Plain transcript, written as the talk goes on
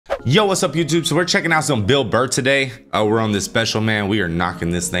Yo, what's up YouTube? So we're checking out some Bill Burr today. We're on this special, man. We are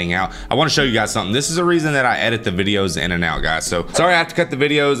knocking this thing out. I want to show you guys something. This is the reason that I edit the videos in and out, guys. So sorry I have to cut the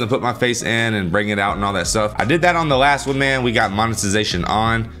videos and put my face in and bring it out and all that stuff. I did that on the last one, man. We got monetization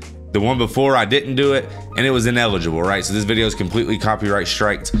on. The one before I didn't do it and it was ineligible, right? So this video is completely copyright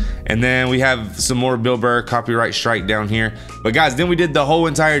striked. And then we have some more Bill Burr copyright strike down here. But guys, then we did the whole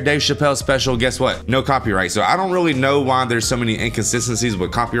entire Dave Chappelle special. Guess what? No copyright. So I don't really know why there's so many inconsistencies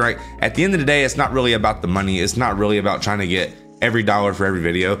with copyright. At the end of the day, it's not really about the money. It's not really about trying to get every dollar for every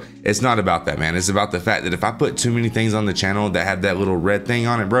video. It's not about that, man. It's about the fact that if I put too many things on the channel that have that little red thing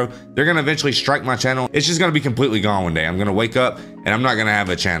on it, bro, they're gonna eventually strike my channel. It's just gonna be completely gone one day. I'm gonna wake up and I'm not gonna have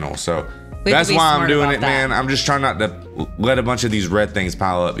a channel. So that's why I'm doing it, man. I'm just trying not to let a bunch of these red things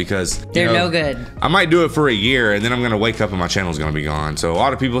pile up because they're no good. I might do it for a year and then I'm gonna wake up and my channel's gonna be gone. So a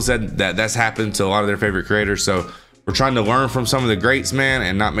lot of people said that that's happened to a lot of their favorite creators. So we're trying to learn from some of the greats, man,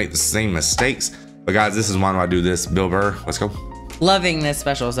 and not make the same mistakes. But guys, this is why I do this. Bill Burr, let's go. Loving this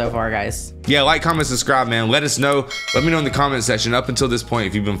special so far, guys. Yeah, like, comment, subscribe, man. Let us know. Let me know in the comment section up until this point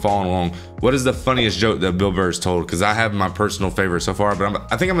if you've been following along. What is the funniest joke that Bill Burr's told? Because I have my personal favorite so far, but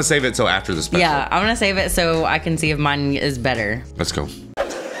I think I'm gonna save it till after the special. Yeah, I'm gonna save it so I can see if mine is better. Let's go.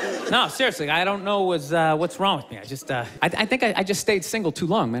 No, seriously, I don't know what's wrong with me. I think I just stayed single too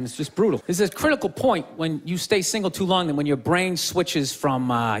long, man. It's just brutal. There's a critical point when you stay single too long, then when your brain switches from,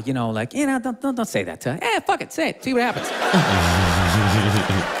 you know, like, you know, don't say that to her. Eh, fuck it, say it, see what happens.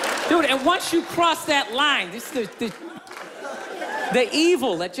 Dude, and once you cross that line, this the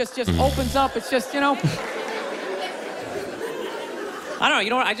evil that just opens up. It's just, you know. I don't know,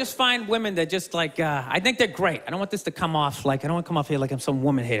 you know what, I just find women that just like, I think they're great. I don't want this to come off like, I don't want to come off here like I'm some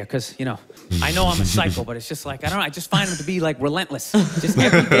woman hater, because, you know, I know I'm a psycho, but it's just like, I don't know, I just find them to be like relentless. Just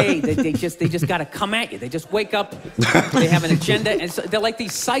every day, they just got to come at you. They just wake up, they have an agenda, and so they're like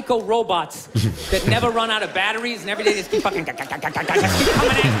these psycho robots that never run out of batteries, and every day they just keep fucking, just keep coming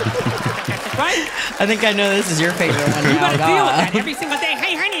at you. Right? I think I know this is your favorite one. You got to deal with that every single day.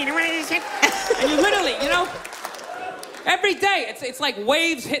 Hey, honey, you want this shit? And you literally, you know, every day, it's like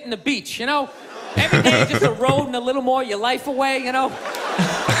waves hitting the beach, you know? Every day, just eroding a little more your life away, you know?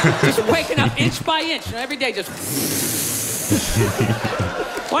 Just waking up inch by inch, you know? Every day, just...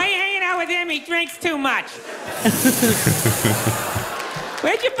 Why are you hanging out with him? He drinks too much.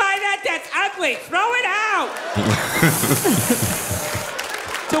 Where'd you buy that? That's ugly. Throw it out.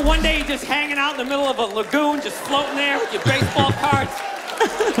 So one day, you're just hanging out in the middle of a lagoon, just floating there with your baseball cards.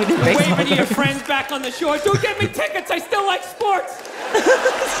 Waving to your friends back on the shore. Dude, get me tickets. I still like sports.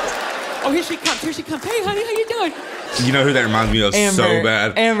 Oh, here she comes. Here she comes. Hey, honey, how you doing? You know who that reminds me of Amber, so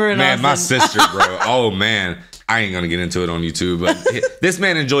bad? Amber and man, Austin. my sister, bro. Oh, man. I ain't going to get into it on YouTube. But this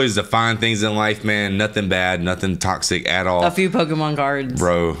man enjoys the fine things in life, man. Nothing bad, nothing toxic at all. A few Pokemon cards.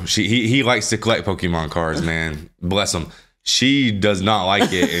 Bro, he likes to collect Pokemon cards, man. Bless him. She does not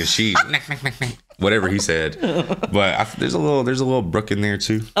like it, and she... whatever he said, but there's a little Brooke in there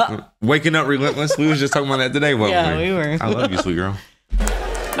too. Waking up relentless. We was just talking about that today, wasn't we? Yeah, we were. I love you, sweet girl.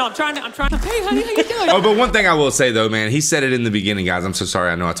 No, I'm trying to. Hey, honey, how you doing? Oh, but one thing I will say though, man, he said it in the beginning, guys. I'm so sorry.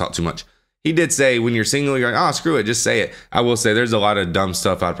 I know I talk too much. He did say when you're single, you're like, oh, screw it, just say it. I will say there's a lot of dumb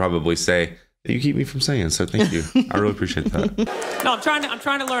stuff I'd probably say that you keep me from saying. So thank you. I really appreciate that. No, I'm trying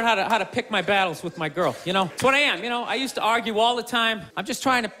to learn how to pick my battles with my girl. You know, it's what I am. You know, I used to argue all the time. I'm just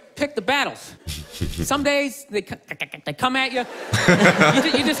trying to pick the battles. Some days they come at you.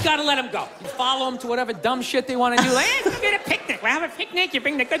 You just gotta let them go. You follow them to whatever dumb shit they want to do. Like, hey, let's get a picnic. We'll have a picnic. You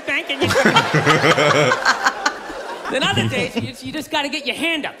bring the good drink and you. Then other days you just gotta get your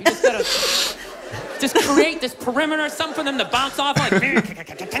hand up. You just gotta just create this perimeter, something for them to bounce off. Like you just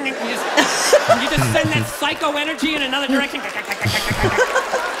send that psycho energy in another direction.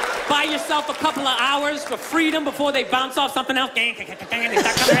 Buy yourself a couple of hours for freedom before they bounce off something else. Go see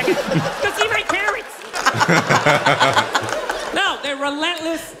my parents. No, they're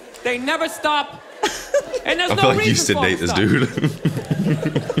relentless. They never stop. And there's no reason you should date this dude.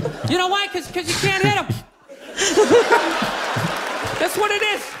 You know why? Because you can't hit them. That's what it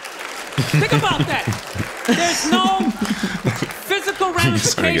is. Think about that. There's no physical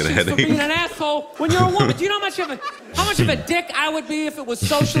ramifications for being an asshole when you're a woman. Do you know how much of a dick I would be if it was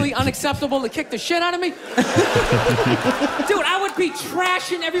socially unacceptable to kick the shit out of me? Dude, I would be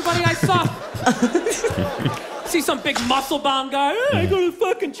trashing everybody I saw. See some big muscle-bound guy, hey, I go to the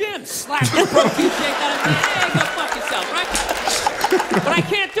fucking gym. Slap your protein shake out of me. Hey, go fuck yourself, right? But I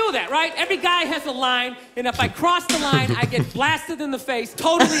can't do that, right? Every guy has a line, and if I cross the line, I get blasted in the face.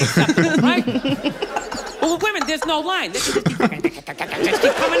 Totally acceptable, right? Well, with women, there's no line. They just keep coming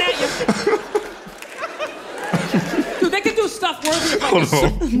at you. Dude, they can do stuff worthy of like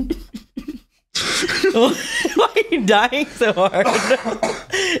Why are you dying so hard?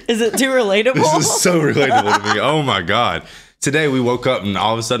 Is it too relatable? This is so relatable to me. Oh my God. Today we woke up and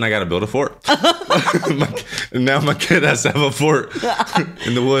all of a sudden I got to build a fort. And now my kid has to have a fort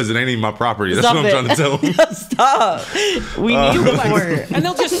in the woods. It ain't even my property. That's what I'm trying to tell him. Stop. We need a fort. and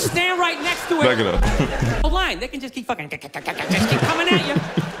they'll just stand right next to it. Back it up. The line. They can just keep fucking just keep coming at you.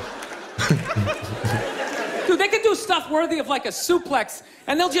 Dude, they can do stuff worthy of like a suplex,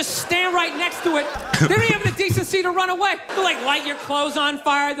 and they'll just stand right next to it. They don't even have the decency to run away. They'll like light your clothes on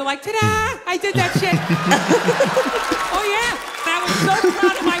fire. They're like, ta-da! I did that shit. Oh yeah. I was so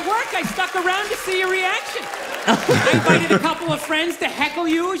proud of my work. I stuck around to see your reaction. I invited a couple of friends to heckle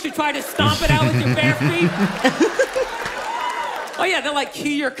you as you try to stomp it out with your bare feet. Oh yeah, they'll like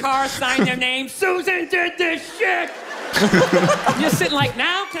key your car, sign their name. Susan did this shit. You're sitting like,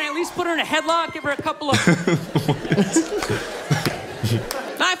 now can I at least put her in a headlock, give her a couple of...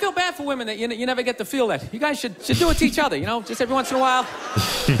 Now, I feel bad for women that you never get to feel that. You guys should do it to each other, you know, just every once in a while.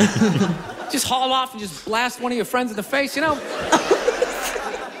 Just haul off and just blast one of your friends in the face, you know.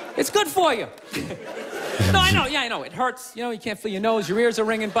 It's good for you. No, I know, yeah, I know. It hurts, you know, you can't feel your nose, your ears are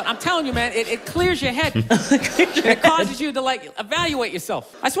ringing, but I'm telling you, man, it clears your head. It causes you to, like, evaluate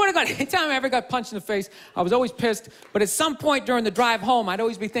yourself. I swear to God, anytime I ever got punched in the face, I was always pissed, but at some point during the drive home, I'd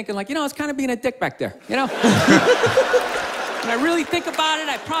always be thinking, like, you know, I was kind of being a dick back there, you know? When I really think about it,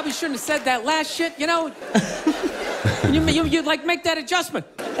 I probably shouldn't have said that last shit, you know? You like, make that adjustment.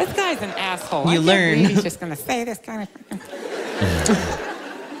 This guy's an asshole. You learn. He's just gonna say this kind of...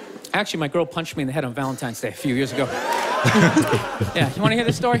 Actually, my girl punched me in the head on Valentine's Day a few years ago. Yeah, you want to hear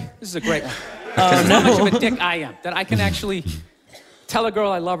this story? This is a great one. This is how much of a dick I am, that I can actually tell a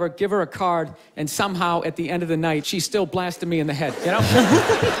girl I love her, give her a card, and somehow at the end of the night, she's still blasting me in the head, you know?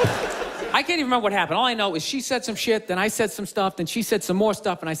 I can't even remember what happened. All I know is she said some shit, then I said some stuff, then she said some more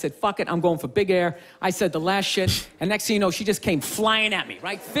stuff, and I said, fuck it, I'm going for big air. I said the last shit, and next thing you know, she just came flying at me,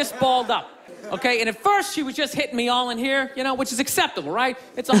 right? Fist balled up. Okay, and at first she was just hitting me all in here, you know, which is acceptable, right?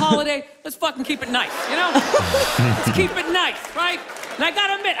 It's a holiday, let's fucking keep it nice, you know? Let's keep it nice, right? And I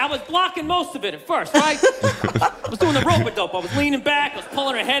gotta admit, I was blocking most of it at first, right? I was doing the rope-a-dope. I was leaning back, I was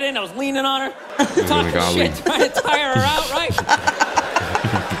pulling her head in, I was leaning on her, talking shit, trying to tire her out, right?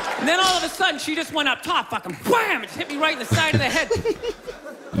 And then all of a sudden, she just went up top, fucking wham, and hit me right in the side of the head.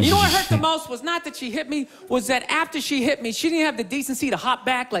 You know what hurt the most was not that she hit me, was that after she hit me, she didn't have the decency to hop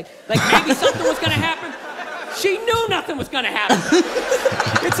back, like maybe something was gonna happen. She knew nothing was gonna happen.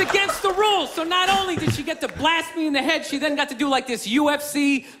 It's against the rules. So not only did she get to blast me in the head, she then got to do like this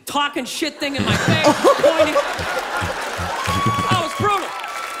UFC talking shit thing in my face, pointing. Oh, it was brutal.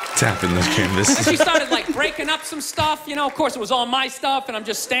 Tapping this canvas. And she started like breaking up some stuff, you know, of course it was all my stuff, and I'm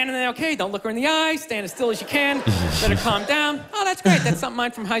just standing there, okay, don't look her in the eye, stand as still as you can, let her calm down. Oh, that's great, that's something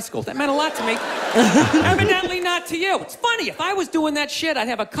mine from high school. That meant a lot to me. Evidently not to you. It's funny, if I was doing that shit, I'd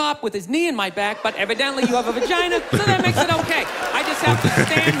have a cop with his knee in my back, but evidently you have a vagina, so that makes it okay. I just have to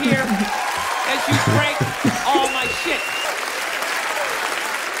stand here as you break all my shit.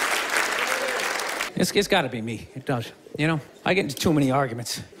 It's gotta be me, it does. You know, I get into too many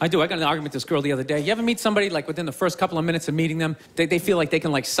arguments. I do. I got in an argument with this girl the other day. You ever meet somebody, like, within the first couple of minutes of meeting them, they feel like they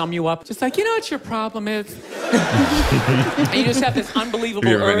can, like, sum you up? Just like, you know what your problem is? And you just have this unbelievable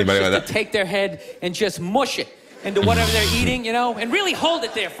urge just to take their head and just mush it into whatever they're eating, you know? And really hold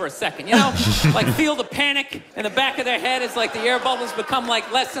it there for a second, you know? Like, feel the panic in the back of their head as, like, the air bubbles become,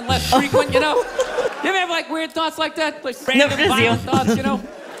 like, less and less frequent, you know? You ever have, like, weird thoughts like that? Like, random violent thoughts, you know?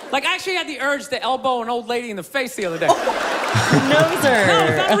 Like, I actually had the urge to elbow an old lady in the face the other day. No, sir. No,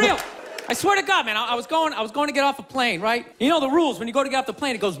 it's not real. I swear to God, man, I was going to get off a plane, right? You know the rules, when you go to get off the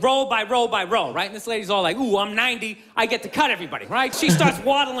plane, it goes row by row by row, right? And this lady's all like, ooh, I'm 90, I get to cut everybody, right? She starts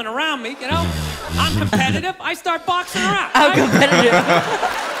waddling around me, you know? I'm competitive, I start boxing her out. I'm competitive.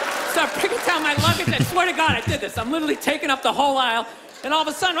 Start picking down my luggage, I swear to God, I did this. I'm literally taking up the whole aisle. And all of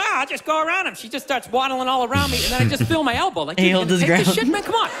a sudden, I just go around him. She just starts waddling all around me, and then I just feel my elbow. Like, dude, you gonna take this shit, man?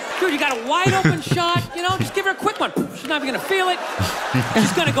 Come on. Dude, you got a wide open shot, you know? Just give her a quick one. She's not even gonna feel it.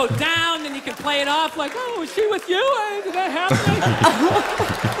 She's gonna go down, then you can play it off like, oh, was she with you? Did that happen?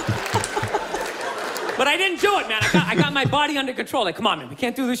 But I didn't do it, man. I got my body under control. Like, come on, man, we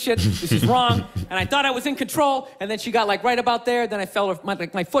can't do this shit. This is wrong. And I thought I was in control, and then she got, like, right about there. Then I felt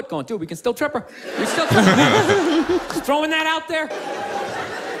my foot going, dude, we can still trip her. We still trip her. Just throwing that out there.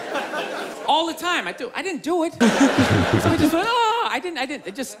 All the time. I didn't do it. Somebody just went, oh, I didn't.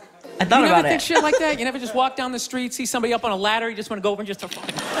 It just. I thought about it. You never think shit like that? You never just walk down the street, see somebody up on a ladder, you just want to go over and just start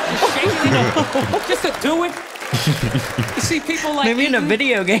fucking just shaking it, just to do it. You see people like maybe in a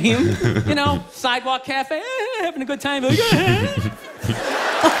video game. You know, sidewalk cafe, having a good time. Like,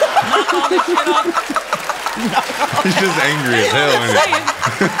 knock all this shit off. He's just angry as hell.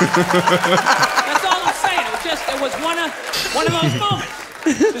 That's all I'm saying. It was one of those moments.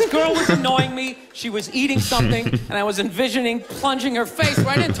 This girl was annoying me. She was eating something, and I was envisioning plunging her face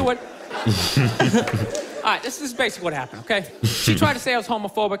right into it. All right, this is basically what happened, okay? She tried to say I was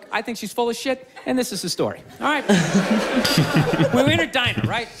homophobic. I think she's full of shit, and this is the story, all right? We were in her diner,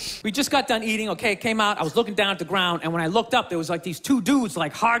 right? We just got done eating, okay? It came out. I was looking down at the ground, and when I looked up, there was like these two dudes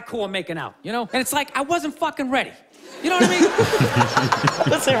like hardcore making out, you know? And it's like I wasn't fucking ready. You know what I mean?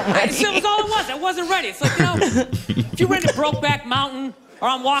 That's it, right? It was all it was. I wasn't ready. It's like, you know, if you read Brokeback Mountain, or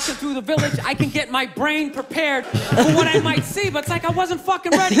I'm walking through the village, I can get my brain prepared for what I might see, but it's like I wasn't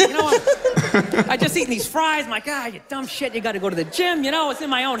fucking ready, you know? I just eating these fries, I'm like, you dumb shit, you gotta go to the gym, you know? It's in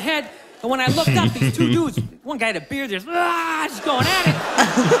my own head. And when I looked up, these two dudes, one guy had a beard, just going at it.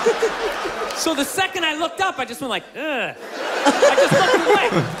 So the second I looked up, I just went like, ugh. I just looked away.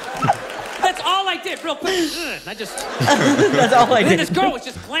 That's all I did, real quick. Ugh. I just... That's all I did. And then this girl was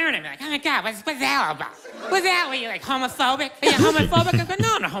just glaring at me like, oh my God, what's that all about? What's that? Were you like homophobic? Are you homophobic? I go,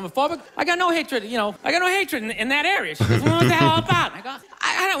 no, I'm not homophobic. I got no hatred, you know. I got no hatred in that area. She goes, what's that all about? I go,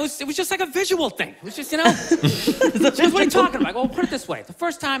 it was just like a visual thing. It was just, you know. She goes, what are you talking about? I go, well, put it this way. The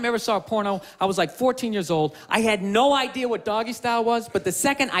first time I ever saw a porno, I was like 14 years old. I had no idea what doggy style was, but the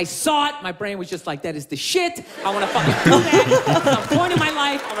second I saw it, my brain was just like, that is the shit. I want to fucking do that. At some point in my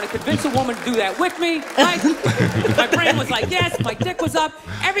life, I want to convince a woman to do that with me. Right? My brain was like, yes. My dick was up.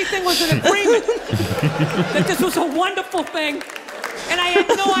 Everything was in agreement. That this was a wonderful thing, and I had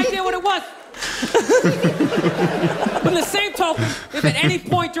no idea what it was. But in the same token, if at any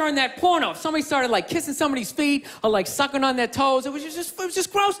point during that porno, if somebody started like kissing somebody's feet or like sucking on their toes, it was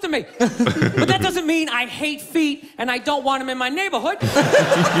just gross to me. But that doesn't mean I hate feet and I don't want them in my neighborhood.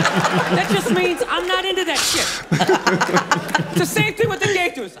 That just means I'm not into that shit. It's the same thing with the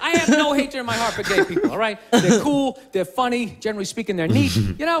gay dudes. I have no hatred in my heart for gay people, all right? They're cool, they're funny, generally speaking, they're neat,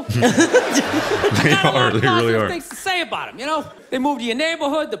 you know? They really are. Things to say about them, you know? They move to your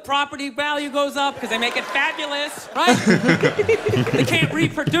neighborhood, the property value goes up because they make it fabulous, right? They can't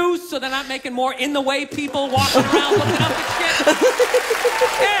reproduce, so they're not making more in-the-way people walking around looking up at shit.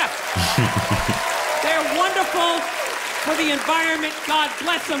 Yeah. They're wonderful for the environment. God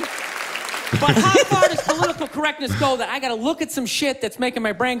bless them. But how far does political correctness go that I gotta look at some shit that's making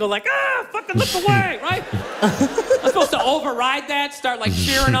my brain go like, fucking look away, right? I'm supposed to override that, start like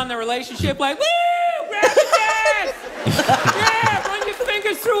cheering on the relationship, like, woo, grab his ass! Yeah, run your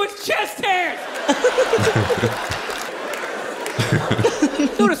fingers through its chest hairs!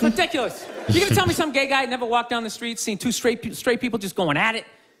 Dude, it's ridiculous. You gonna tell me some gay guy never walked down the street, seen two straight people just going at it,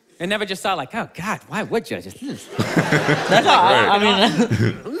 and never just thought like, oh God, why would you? Just, that's all. I mean,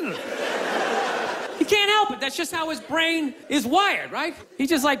 he can't help it. That's just how his brain is wired, right? He's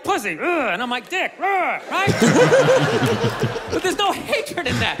just like pussy, and I'm like dick, right? But there's no hatred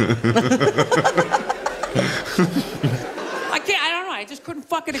in that. I don't know. I just couldn't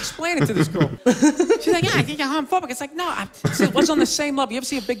fucking explain it to this girl. She's like, I think you're homophobic. It's like, no, what's on the same level? You ever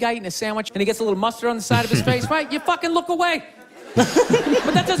see a big guy eating a sandwich and he gets a little mustard on the side of his face, right? You fucking look away. But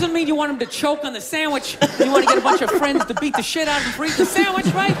that doesn't mean you want him to choke on the sandwich. You want to get a bunch of friends to beat the shit out of him for eating the sandwich,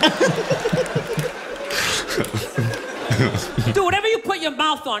 right? Dude, whatever you put your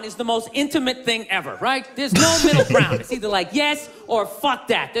mouth on is the most intimate thing ever, right? There's no middle ground. It's either like yes or fuck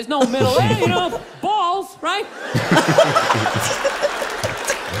that. There's no middle, you know, balls, right?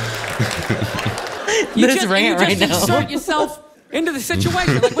 You just insert yourself into the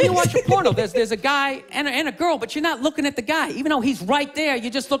situation. Like when you watch a porno, there's a guy and a girl, but you're not looking at the guy. Even though he's right there,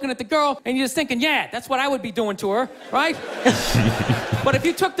 you're just looking at the girl and you're just thinking, yeah, that's what I would be doing to her, right? But if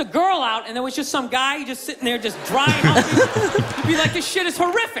you took the girl out and there was just some guy just sitting there just drying humping, you'd be like, this shit is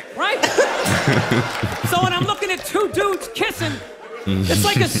horrific, right? So when I'm looking at two dudes kissing, it's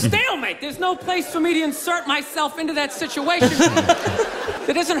like a stalemate. There's no place for me to insert myself into that situation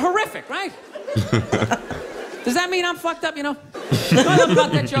that isn't horrific, right? Does that mean I'm fucked up, you know? What I love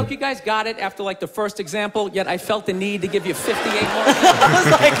about that joke, you guys got it after like the first example, yet I felt the need to give you 58 more. I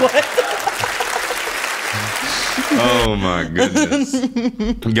was like, what? Oh my goodness.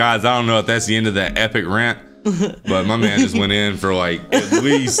 Guys, I don't know if that's the end of that epic rant, but my man just went in for like at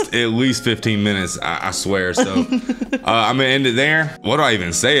least 15 minutes, I swear. So I'm gonna end it there. What do I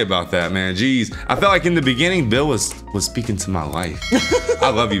even say about that, man? Jeez. I felt like in the beginning, Bill was speaking to my life. I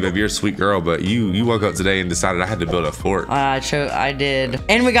love you, baby. You're a sweet girl, but you woke up today and decided I had to build a fort. I did.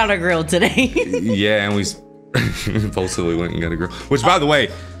 And we got a grill today. Yeah, and we impulsively went and got a grill. Which, by the way,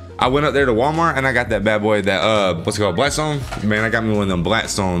 I went up there to Walmart and I got that bad boy, that what's it called, Blackstone. Man, I got me one of them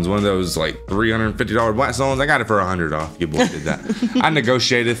Blackstones, one of those like $350 Blackstones. I got it for $100 off. Your boy did that. I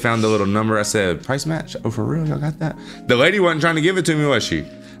negotiated, found the little number. I said, price match. Oh, for real? Y'all got that? The lady wasn't trying to give it to me, was she?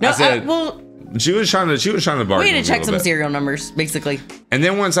 No, I said, well, she was trying to bargain. we had to check some bit. serial numbers, basically. And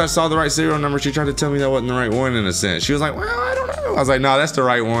then once I saw the right serial number, she tried to tell me that wasn't the right one in a sense. She was like, well, I don't know. I was like, no, that's the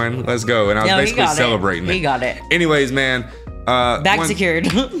right one. Let's go. And I was basically celebrating it. He got it. Anyways, man. Bag secured.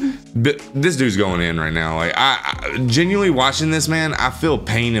 This dude's going in right now. Like I genuinely watching this, man, I feel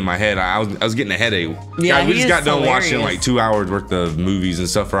pain in my head. I was getting a headache. Yeah, guys, we just got done hilarious. watching like 2 hours worth of movies and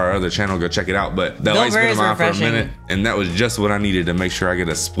stuff for our other channel. Go check it out. But that light's been on for a minute, and that was just what I needed to make sure I get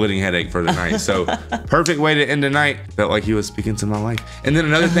a splitting headache for the night. So perfect way to end the night. Felt like he was speaking to my life. And then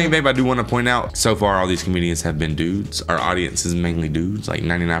another thing, babe, I do want to point out. So far, all these comedians have been dudes. Our audience is mainly dudes, like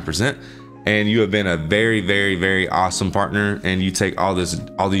 99%. And you have been a very, very, very awesome partner. And you take all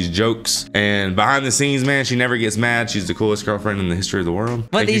these jokes, and behind the scenes, man, she never gets mad. She's the coolest girlfriend in the history of the world.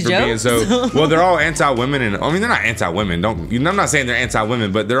 What, these jokes? Being so well. They're all anti-women, and I mean, they're not anti-women. I'm not saying they're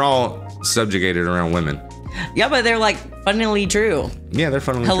anti-women, but they're all subjugated around women. Yeah, but they're like funnily true. Yeah, they're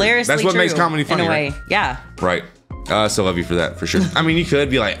funnily hilariously true. That's what true, makes comedy funny, in a way. right? Yeah. Right. I still love you for that, for sure. I mean, you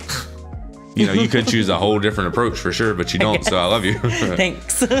could be like, you know, you could choose a whole different approach for sure, but you don't, so I love you.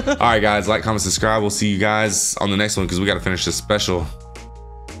 Thanks. All right, guys, like, comment, subscribe. We'll see you guys on the next one because we got to finish this special.